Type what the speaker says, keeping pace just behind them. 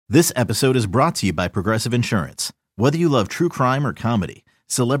This episode is brought to you by Progressive Insurance. Whether you love true crime or comedy,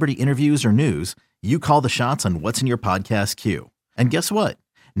 celebrity interviews or news, you call the shots on what's in your podcast queue. And guess what?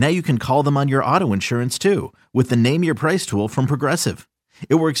 Now you can call them on your auto insurance too with the Name Your Price tool from Progressive.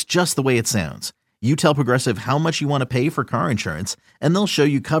 It works just the way it sounds. You tell Progressive how much you want to pay for car insurance, and they'll show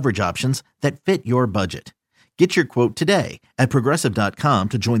you coverage options that fit your budget. Get your quote today at Progressive.com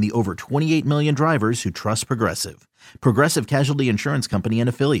to join the over 28 million drivers who trust Progressive. Progressive Casualty Insurance Company and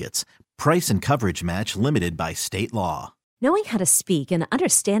Affiliates. Price and coverage match limited by state law. Knowing how to speak and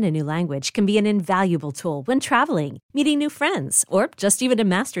understand a new language can be an invaluable tool when traveling, meeting new friends, or just even to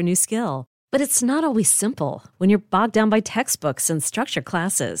master a new skill. But it's not always simple when you're bogged down by textbooks and structure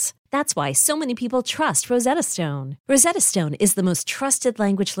classes. That's why so many people trust Rosetta Stone. Rosetta Stone is the most trusted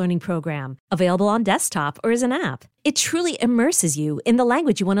language learning program, available on desktop or as an app. It truly immerses you in the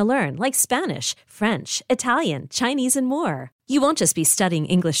language you want to learn, like Spanish, French, Italian, Chinese, and more. You won't just be studying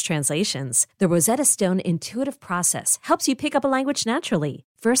English translations. The Rosetta Stone intuitive process helps you pick up a language naturally,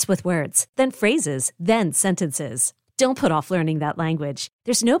 first with words, then phrases, then sentences. Don't put off learning that language.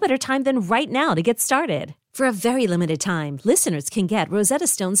 There's no better time than right now to get started. For a very limited time, listeners can get Rosetta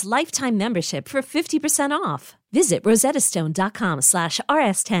Stone's lifetime membership for 50% off. Visit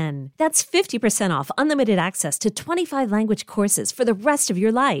rosettastone.com/rs10. That's 50% off unlimited access to 25 language courses for the rest of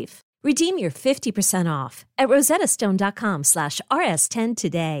your life. Redeem your 50% off at rosettastone.com/rs10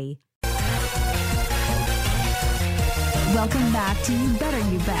 today. Welcome back to You Better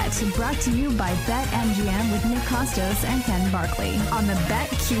You Bet, brought to you by BetMGM with Nick Costos and Ken Barkley on the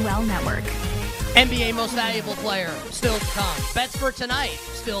BetQL network. NBA Most Valuable Player, still to come. Bets for tonight,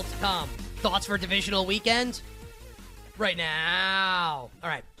 still to come. Thoughts for divisional weekend? Right now. All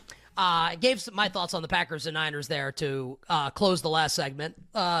right. I gave my thoughts on the Packers and Niners there to close the last segment.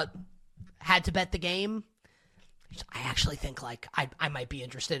 Had to bet the game. I actually think I might be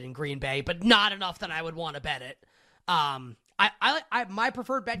interested in Green Bay, but not enough that I would want to bet it. My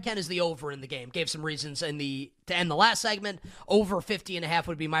preferred bet, Ken, is the over in the game. Gave some reasons to end the last segment. Over 50.5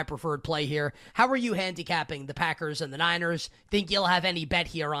 would be my preferred play here. How are you handicapping the Packers and the Niners? Think you'll have any bet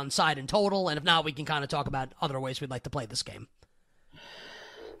here on side and total? And if not, we can kind of talk about other ways we'd like to play this game.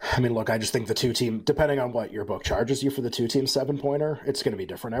 I mean, look, I just think the two team, depending on what your book charges you for the 2-team 7-pointer, it's going to be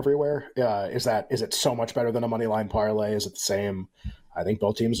different everywhere. Is it so much better than a money line parlay? Is it the same? I think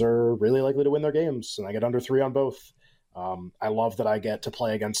both teams are really likely to win their games, and I get under 3 on both. I love that I get to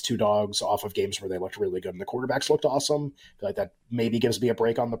play against two dogs off of games where they looked really good and the quarterbacks looked awesome. I feel like that maybe gives me a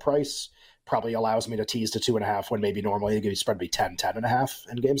break on the price, probably allows me to tease to 2.5 when maybe normally the spread would be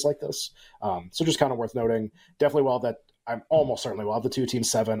 10.5 in games like this. So just kind of worth noting. Definitely that I'm almost certainly will have the 2-team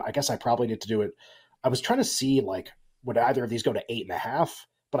 7. I guess I probably need to do it. I was trying to see would either of these go to 8.5,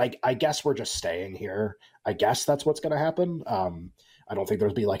 but I guess we're just staying here. I guess that's what's going to happen. I don't think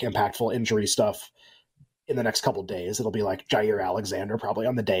there'll be impactful injury stuff in the next couple of days. It'll be Jair Alexander probably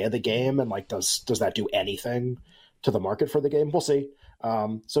on the day of the game. And does that do anything to the market for the game? We'll see.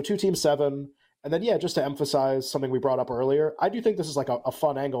 So 2-team 7. And then, just to emphasize something we brought up earlier, I do think this is a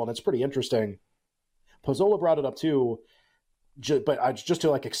fun angle and it's pretty interesting. Pozzola brought it up too, but just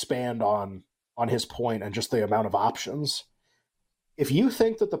to expand on his point and just the amount of options. If you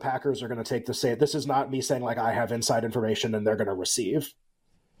think that the Packers are going to take the same, this is not me saying I have inside information and they're going to receive.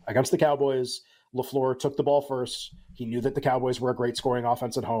 Against the Cowboys, LaFleur took the ball first. He knew that the Cowboys were a great scoring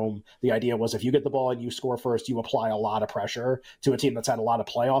offense at home. The idea was if you get the ball and you score first, you apply a lot of pressure to a team that's had a lot of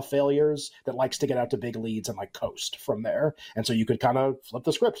playoff failures that likes to get out to big leads and coast from there. And so you could kind of flip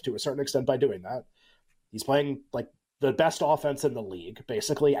the script to a certain extent by doing that. He's playing the best offense in the league,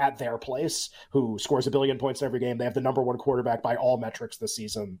 basically at their place, who scores 1 billion points in every game. They have the number 1 quarterback by all metrics this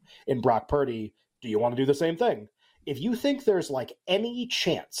season in Brock Purdy. Do you want to do the same thing? If you think there's any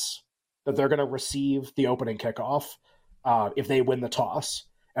chance that they're going to receive the opening kickoff if they win the toss,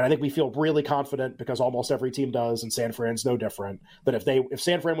 and I think we feel really confident because almost every team does, and San Fran's no different, that if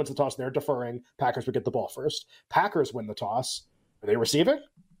San Fran wins the toss, they're deferring, Packers would get the ball first. Packers win the toss, are they receiving?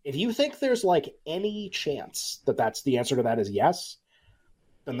 If you think there's any chance that that's the answer to that is yes,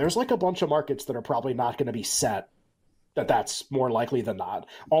 then there's a bunch of markets that are probably not going to be set that that's more likely than not.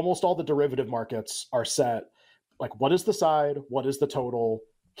 Almost all the derivative markets are set. What is the side? What is the total?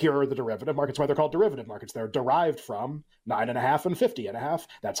 Here are the derivative markets. Why they're called derivative markets. They're derived from 9.5 and 50.5.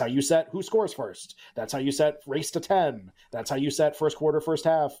 That's how you set who scores first. That's how you set race to 10. That's how you set first quarter, first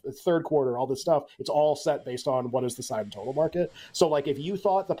half, third quarter, all this stuff. It's all set based on what is the side and total market. So if you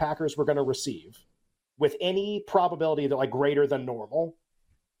thought the Packers were going to receive with any probability that greater than normal,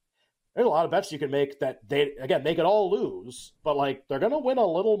 There's a lot of bets you can make that they could all lose, but like they're going to win a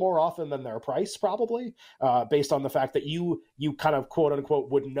little more often than their price probably, based on the fact that you kind of quote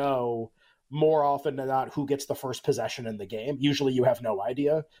unquote would know more often than not who gets the first possession in the game. Usually you have no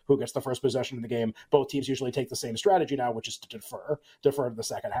idea who gets the first possession in the game. Both teams usually take the same strategy now, which is to defer to the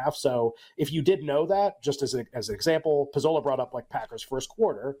second half. So if you did know that, just as an example, Pizzola brought up like Packers first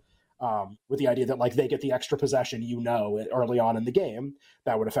quarter, with the idea that like they get the extra possession, early on in the game.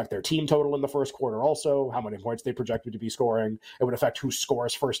 That would affect their team total in the first quarter also, how many points they projected to be scoring. It would affect who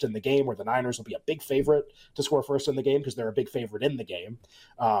scores first in the game, where the Niners will be a big favorite to score first in the game because they're a big favorite in the game.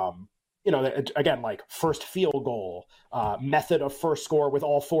 Again, like first field goal, method of first score with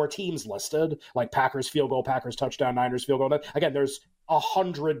all four teams listed, like Packers field goal, Packers touchdown, Niners field goal. Again, there's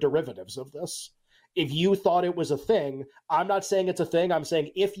 100 derivatives of this. If you thought it was a thing, I'm not saying it's a thing. I'm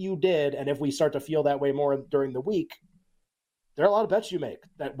saying if you did, and if we start to feel that way more during the week, there are a lot of bets you make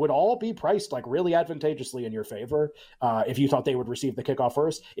that would all be priced like really advantageously in your favor. If you thought they would receive the kickoff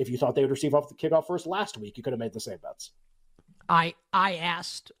first, if you thought they would receive off the kickoff first last week, you could have made the same bets. I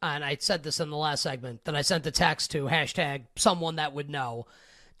asked, and I said this in the last segment, that I sent the text to hashtag someone that would know.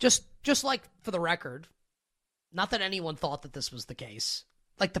 Just like for the record, not that anyone thought that this was the case.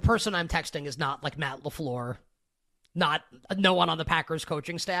 Like the person I'm texting is not like Matt LaFleur, not no one on the Packers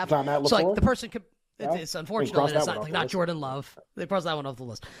coaching staff. Not Matt LaFleur? So like the person could, No? it's unfortunately it's not list. Jordan Love. They crossed that one off the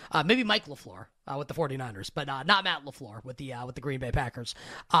list. Maybe Mike LaFleur with the 49ers, but not Matt LaFleur with the Green Bay Packers.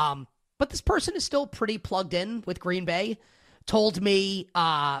 But this person is still pretty plugged in with Green Bay. Told me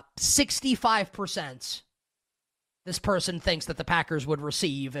 65% this person thinks that the Packers would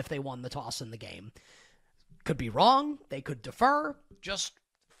receive if they won the toss in the game. Could be wrong. They could defer. Just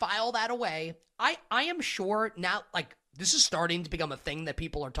file that away. I am sure now, like, this is starting to become a thing that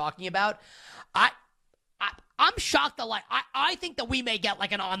people are talking about. I'm shocked that, like, I think that we may get,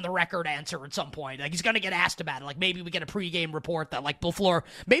 like, an on-the-record answer at some point. Like, he's going to get asked about it. Like, maybe we get a pregame report that, like, LaFleur,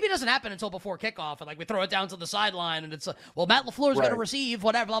 maybe it doesn't happen until before kickoff, and, like, we throw it down to the sideline, and it's, well, Matt LaFleur's going to receive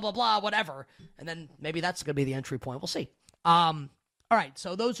whatever, blah, blah, blah, whatever. And then maybe that's going to be the entry point. We'll see. All right,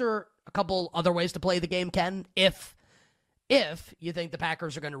 so those are a couple other ways to play the game, Ken. If you think the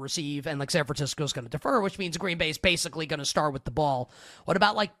Packers are going to receive and like San Francisco's going to defer, which means Green Bay's basically going to start with the ball. What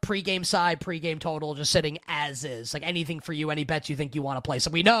about like pregame side, pregame total, just sitting as is? Like anything for you, any bets you think you want to play?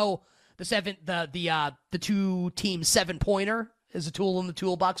 So we know the two team 7-pointer is a tool in the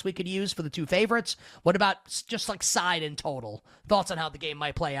toolbox we could use for the two favorites. What about just like side and total? Thoughts on how the game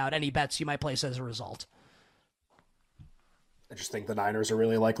might play out? Any bets you might place as a result? I just think the Niners are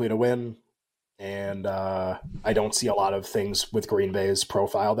really likely to win. And I don't see a lot of things with Green Bay's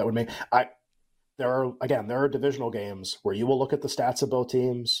profile that would make there are divisional games where you will look at the stats of both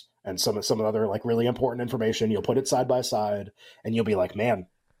teams and some other like really important information. You'll put it side by side and you'll be like, man,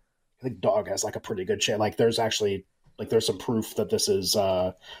 I think dog has like a pretty good chance. Like there's actually there's some proof that this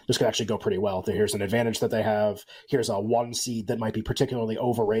could actually go pretty well. Here's an advantage that they have. Here's a 1 seed that might be particularly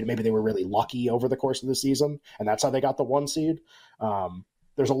overrated. Maybe they were really lucky over the course of the season and that's how they got the 1 seed.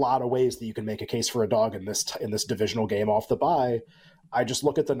 There's a lot of ways that you can make a case for a dog in this divisional game off the bye. I just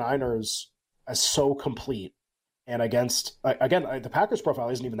look at the Niners as so complete, and the Packers profile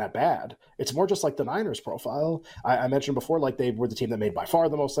isn't even that bad. It's more just like the Niners profile. I mentioned before, like they were the team that made by far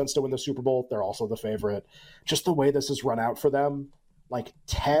the most sense to win the Super Bowl. They're also the favorite. Just the way this has run out for them, like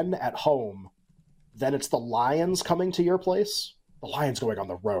 10 at home, then it's the Lions coming to your place. The Lions going on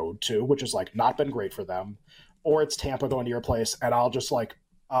the road too, which is like not been great for them. Or it's Tampa going to your place, and I'll just like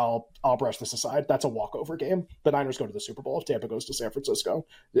I'll brush this aside. That's a walkover game. The Niners go to the Super Bowl if Tampa goes to San Francisco.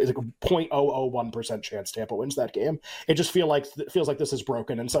 It's like a 0.001% chance Tampa wins that game. It just feels like this is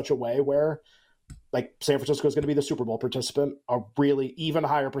broken in such a way where like San Francisco is going to be the Super Bowl participant a really even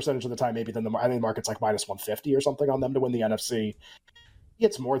higher percentage of the time maybe than I think the market's like minus 150 or something on them to win the NFC.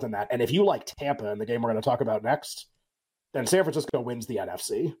 It's more than that. And if you like Tampa in the game we're going to talk about next, then San Francisco wins the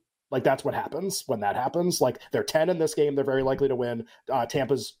NFC. Like, that's what happens when that happens. Like, they're 10 in this game. They're very likely to win.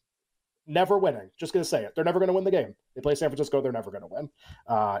 Tampa's never winning. Just going to say it. They're never going to win the game. They play San Francisco. They're never going to win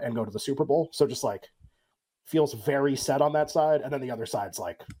and go to the Super Bowl. So just, like, feels very set on that side. And then the other side's,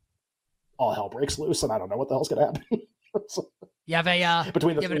 like, all hell breaks loose, and I don't know what the hell's going to happen. So, you have an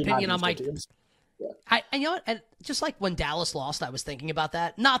opinion on my teams. Yeah. And you know what? And just like when Dallas lost, I was thinking about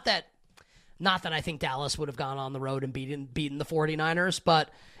that. Not that I think Dallas would have gone on the road and beaten the 49ers, but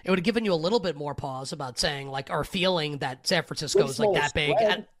it would have given you a little bit more pause about saying, like, or feeling that San Francisco is like that big.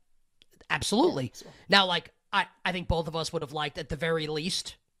 And, absolutely. Yeah, so. Now, like, I think both of us would have liked at the very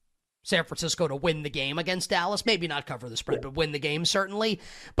least San Francisco to win the game against Dallas. Maybe not cover the spread, but win the game certainly.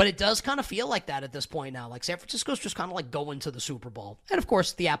 But it does kind of feel like that at this point now. Like San Francisco's just kind of like going to the Super Bowl. And of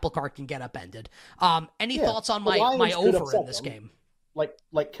course, the apple cart can get upended. Any thoughts on my over in this game?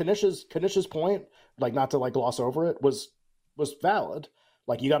 Like Kanish's point, like not to like gloss over it, was valid.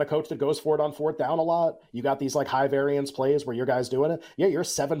 Like you got a coach that goes for it on fourth down a lot. You got these like high variance plays where your guy's doing it. Yeah, you're a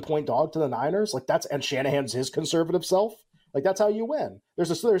 7-point dog to the Niners. Like and Shanahan's his conservative self. Like that's how you win.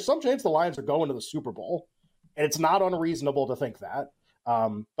 There's some chance the Lions are going to the Super Bowl, and it's not unreasonable to think that.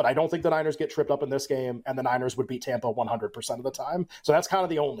 But I don't think the Niners get tripped up in this game, and the Niners would beat Tampa 100% of the time. So that's kind of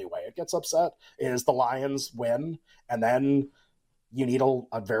the only way it gets upset is the Lions win, and then you need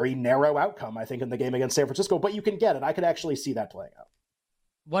a very narrow outcome, I think, in the game against San Francisco. But you can get it. I could actually see that playing out.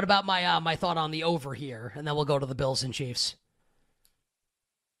 What about my thought on the over here? And then we'll go to the Bills and Chiefs.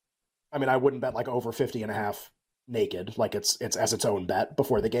 I mean, I wouldn't bet like over 50.5 naked, like it's as its own bet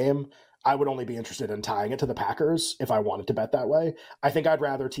before the game. I would only be interested in tying it to the Packers if I wanted to bet that way. I think I'd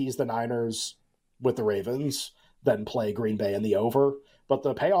rather tease the Niners with the Ravens than play Green Bay in the over. But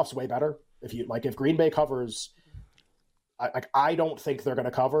the payoff's way better. If Green Bay covers, I don't think they're going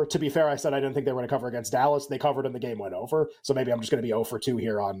to cover. To be fair, I said I didn't think they were going to cover against Dallas. They covered and the game went over. So maybe I'm just going to be 0 for 2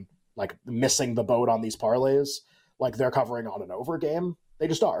 here on like missing the boat on these parlays. Like they're covering on an over game. They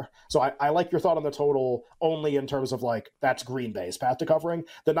just are. So I like your thought on the total only in terms of like that's Green Bay's path to covering.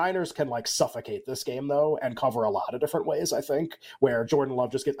 The Niners can like suffocate this game though and cover a lot of different ways, I think, where Jordan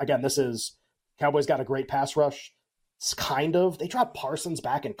Love just again, this is Cowboys got a great pass rush. It's they drop Parsons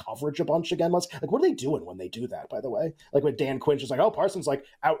back in coverage a bunch again. What are they doing when they do that, by the way? Like when Dan Quinn just like, oh, Parsons like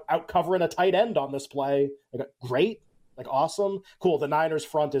out covering a tight end on this play. Like great. Like awesome, cool. The Niners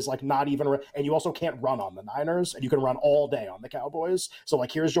front is like not even, and you also can't run on the Niners, and you can run all day on the Cowboys. So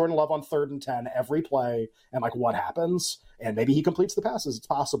like, here's Jordan Love on 3rd and 10 every play, and like what happens? And maybe he completes the passes. It's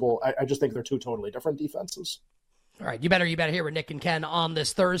possible. I just think they're two totally different defenses. All right, you better hear with Nick and Ken on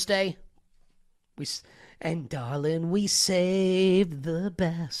this Thursday. And darling, we saved the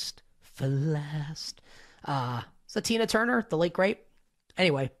best for last. Is that Tina Turner, the late great?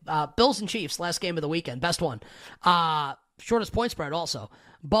 Anyway, Bills and Chiefs, last game of the weekend. Best one. Shortest point spread also.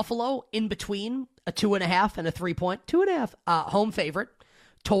 Buffalo in between a 2.5 and a 3-point. 2.5. Home favorite.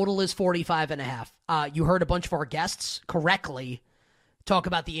 Total is 45.5. You heard a bunch of our guests correctly talk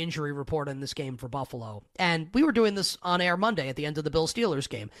about the injury report in this game for Buffalo. And we were doing this on air Monday at the end of the Bills-Steelers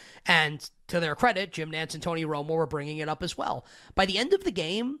game. And to their credit, Jim Nantz and Tony Romo were bringing it up as well. By the end of the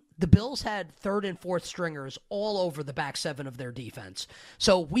game, the Bills had 3rd and 4th stringers all over the back 7 of their defense.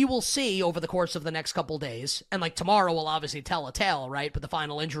 So we will see over the course of the next couple days, and like tomorrow will obviously tell a tale, right? But the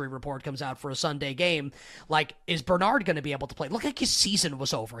final injury report comes out for a Sunday game. Like, is Bernard going to be able to play? Look like his season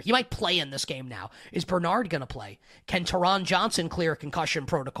was over. He might play in this game now. Is Bernard going to play? Can Teron Johnson clear concussion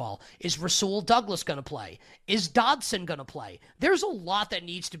protocol? Is Rasul Douglas going to play? Is Dodson going to play? There's a lot that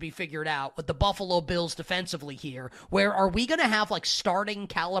needs to be figured out with the Buffalo Bills defensively here, where are we going to have like starting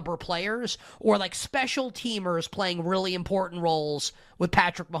caliber players or like special teamers playing really important roles with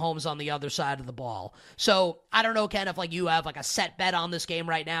Patrick Mahomes on the other side of the ball? So I don't know, Ken, if like you have like a set bet on this game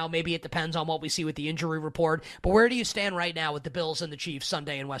right now. Maybe it depends on what we see with the injury report. But where do you stand right now with the Bills and the Chiefs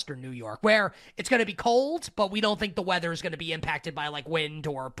Sunday in Western New York, where it's going to be cold, but we don't think the weather is going to be impacted by like wind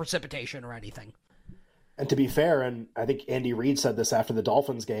or precipitation or anything? And to be fair, and I think Andy Reid said this after the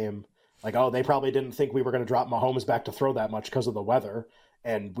Dolphins game, like, oh, they probably didn't think we were going to drop Mahomes back to throw that much because of the weather.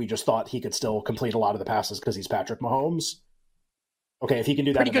 And we just thought he could still complete a lot of the passes because he's Patrick Mahomes. Okay, if he can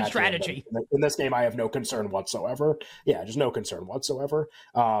do that, pretty good strategy. In this game, I have no concern whatsoever. Yeah, just no concern whatsoever.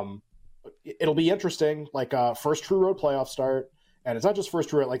 It'll be interesting, like first true road playoff start. And it's not just first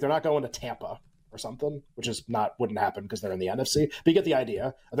true road, like they're not going to Tampa or something, which is wouldn't happen because they're in the NFC. But you get the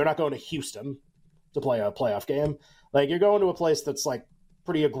idea. They're not going to Houston to play a playoff game. Like you're going to a place that's like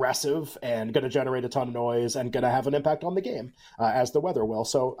pretty aggressive and going to generate a ton of noise and going to have an impact on the game as the weather will.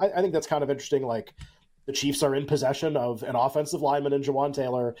 So I think that's kind of interesting. Like the Chiefs are in possession of an offensive lineman in Jawan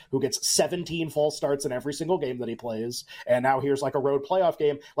Taylor who gets 17 false starts in every single game that he plays. And now here's like a road playoff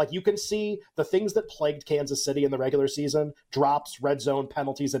game. Like you can see the things that plagued Kansas City in the regular season, drops, red zone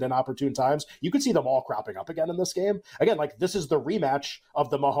penalties at inopportune times. You can see them all cropping up again in this game. Again, like this is the rematch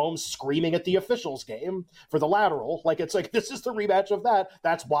of the Mahomes screaming at the officials game for the lateral. Like it's like, this is the rematch of that.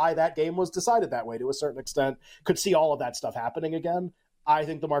 That's why that game was decided that way to a certain extent. Could see all of that stuff happening again. I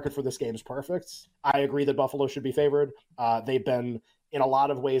think the market for this game is perfect. I agree that Buffalo should be favored. They've been, in a lot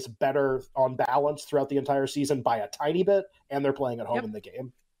of ways, better on balance throughout the entire season by a tiny bit, and they're playing at home in the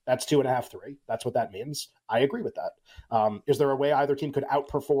game. That's 2.5, 3. That's what that means. I agree with that. Is there a way either team could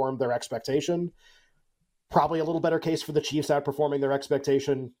outperform their expectation? Probably a little better case for the Chiefs outperforming their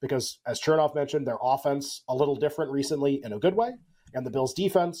expectation because, as Chernoff mentioned, their offense a little different recently in a good way, and the Bills'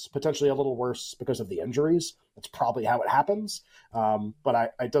 defense potentially a little worse because of the injuries. That's probably how it happens.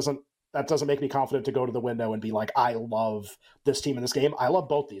 But that doesn't make me confident to go to the window and be like, I love this team in this game. I love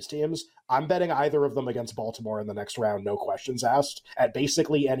both these teams. I'm betting either of them against Baltimore in the next round, no questions asked, at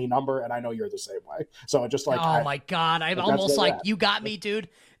basically any number, and I know you're the same way. So just like, my God, I'm almost like, you got me, dude.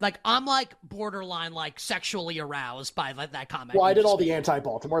 Like, I'm like borderline, like sexually aroused by that comment. Well, I did all the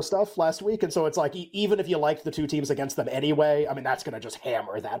anti-Baltimore stuff last week, and so it's like, even if you liked the two teams against them anyway, I mean, that's going to just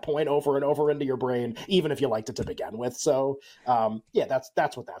hammer that point over and over into your brain, even if you liked it to begin with. So, yeah,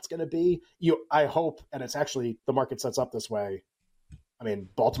 that's what that's going to be. I hope, and it's actually, the market sets up this way. I mean,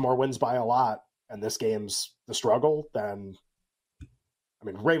 Baltimore wins by a lot, and this game's the struggle, then, I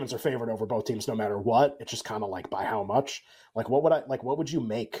mean, Ravens are favored over both teams no matter what. It's just kind of like, by how much? Like, what would you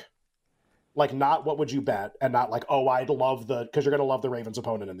make? Like, not what would you bet, and not like, oh, I'd love because you're going to love the Ravens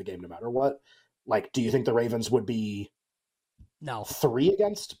opponent in the game no matter what. Like, do you think the Ravens would be 3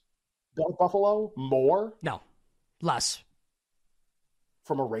 against Buffalo? More? No. Less.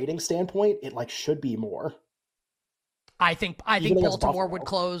 From a rating standpoint, it should be more. I think Baltimore would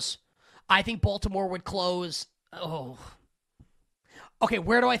close. I think Baltimore would close. Oh. Okay,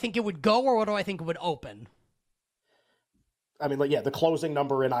 where do I think it would go, or what do I think it would open? I mean, the closing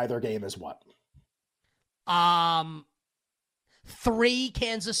number in either game is what? 3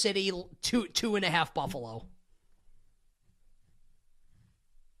 Kansas City, 2.5 Buffalo.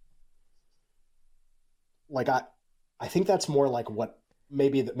 I think that's more like what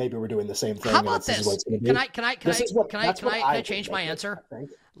maybe we're doing the same thing. How about this? Can I change my answer?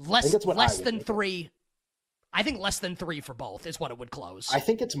 Less than 3. I think less than 3 for both is what it would close. I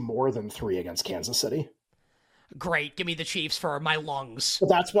think it's more than 3 against Kansas City. Great. Give me the Chiefs for my lungs. But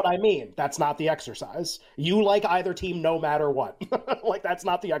that's what I mean. That's not the exercise. You like either team no matter what. That's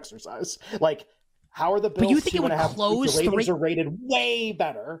not the exercise. How are the Bills? But you think it would close? The Ravens are rated way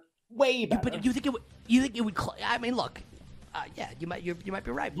better. Way better. But you think it would I mean, look. Yeah, you might be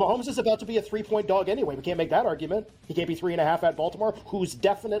right. Mahomes is about to be a 3-point dog anyway. We can't make that argument. He can't be 3.5 at Baltimore, who's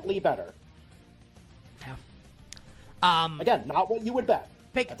definitely better. Yeah. Again, not what you would bet.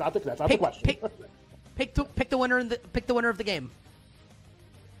 That's not the question. Pick the winner of the game.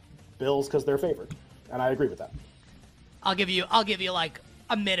 Bills, because they're favored, and I agree with that. I'll give you like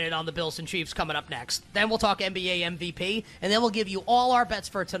a minute on the Bills and Chiefs coming up next. Then we'll talk NBA MVP, and then we'll give you all our bets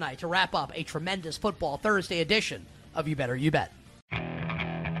for tonight to wrap up a tremendous Football Thursday edition of You Better You Bet.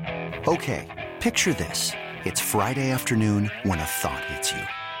 Okay, picture this. It's Friday afternoon when a thought hits you.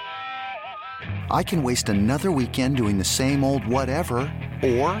 I can waste another weekend doing the same old whatever,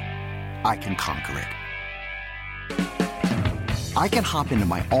 or I can conquer it. I can hop into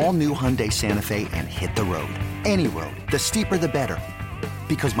my all-new Hyundai Santa Fe and hit the road. Any road. The steeper, the better.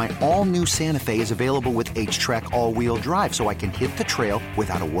 Because my all-new Santa Fe is available with H-Track all-wheel drive, so I can hit the trail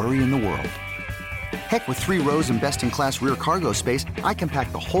without a worry in the world. Heck, with 3 rows and best-in-class rear cargo space, I can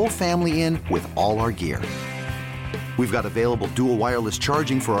pack the whole family in with all our gear. We've got available dual wireless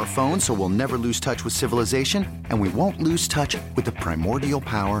charging for our phones, so we'll never lose touch with civilization, and we won't lose touch with the primordial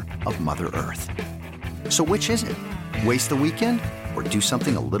power of Mother Earth. So which is it? Waste the weekend or do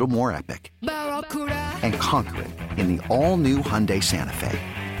something a little more epic? And conquer it in the all-new Hyundai Santa Fe.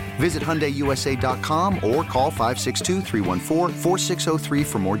 Visit HyundaiUSA.com or call 562-314-4603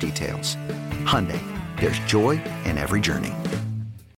 for more details. Hyundai, there's joy in every journey.